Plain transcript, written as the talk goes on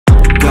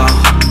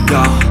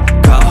go,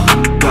 go,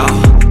 go,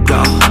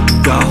 go,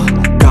 go,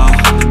 go,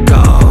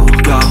 go,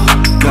 go,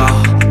 go,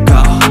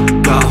 go,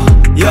 go,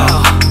 yeah,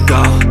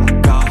 go,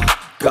 go,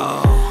 go.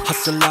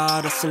 Hustle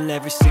hard, hustle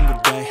every single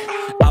day.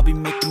 I'll be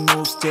making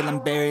moves till I'm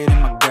buried in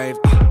my grave.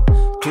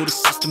 To the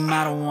system,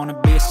 I don't wanna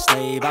be a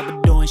slave. I've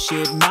been doing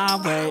shit my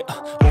way,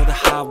 or the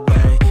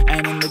highway.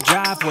 And in the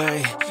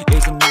driveway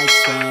is a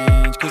nice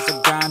range, cause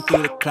I grind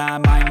through the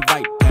climb, I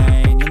invite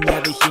pain. You'll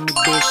never hear me,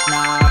 bitch,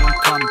 nah, I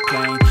don't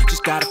complain.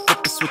 Just gotta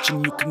flip the switch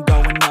and you can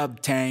go and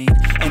obtain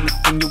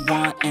anything you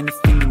want,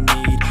 anything you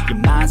need. Your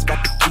mind's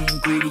got the key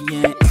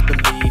ingredient, it's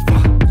belief.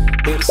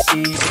 They're the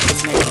seed that can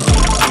make you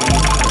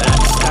believe. But I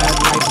just started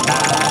right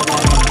by that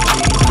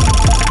energy.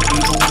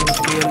 Even when you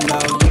feel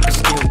low, you can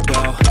still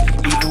go.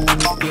 Even when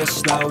you feel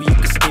slow, you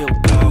can still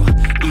go.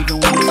 Even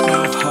when there's no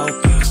hope,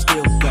 you can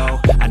still go.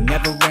 I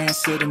never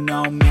answer to no,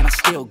 man, I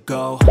still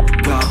go. Go,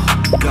 go,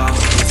 go,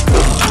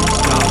 go,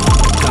 go,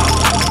 go,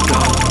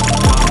 go, go,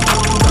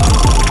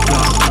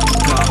 go, go,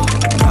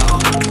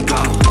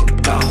 go,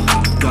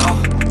 go, go,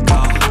 go,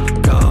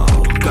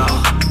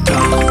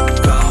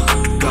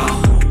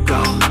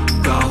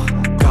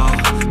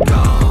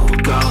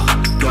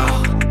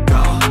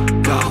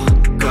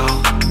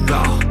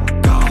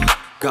 go,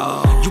 go.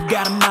 You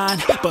got a mind,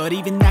 but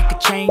even that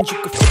could change. You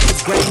could flip the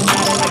gray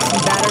matter like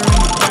some batter in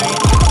your brain.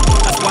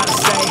 That's why I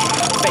say,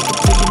 fake it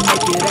till you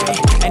make it A.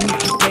 And if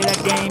you play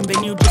that game,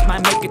 then you just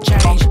might make a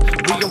change.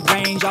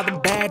 Rearrange all the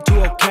bad to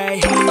okay.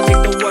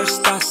 Take the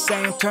worst thoughts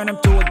saying, turn them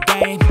to a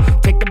game.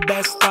 Take the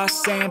best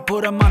thoughts saying,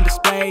 put them on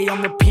display.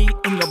 On repeat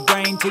in your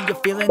brain till you're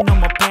feeling no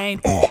more pain.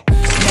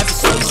 Never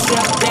slow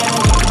yourself down,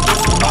 you can do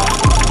some more.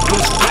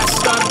 Push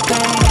past all the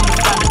pain and you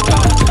find a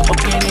door.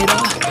 Open it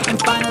up and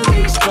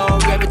finally explore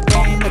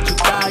everything that you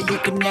thought you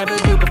could never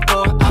do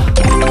before.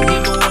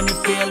 Even when you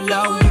feel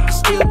low, you can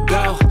still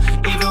go.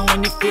 Even when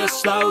you feel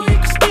slow, you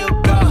can still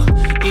go.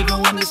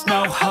 Even when there's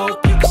no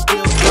hope, you can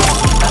still go.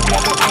 I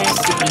never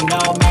answer to no,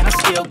 man, I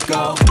still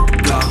go.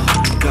 Go,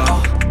 go,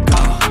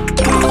 go,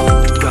 go,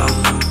 go,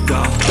 go,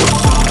 go,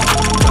 go,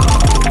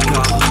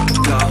 go,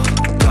 go, go,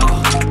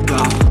 go,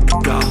 go,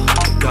 go,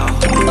 go,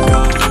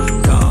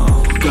 go.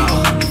 Even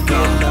when you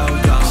feel low,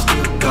 you can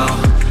still go.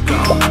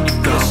 Even when you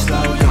feel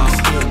slow, you can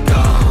still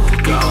go.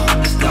 Even when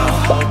there's no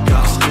hope, you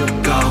can still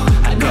go.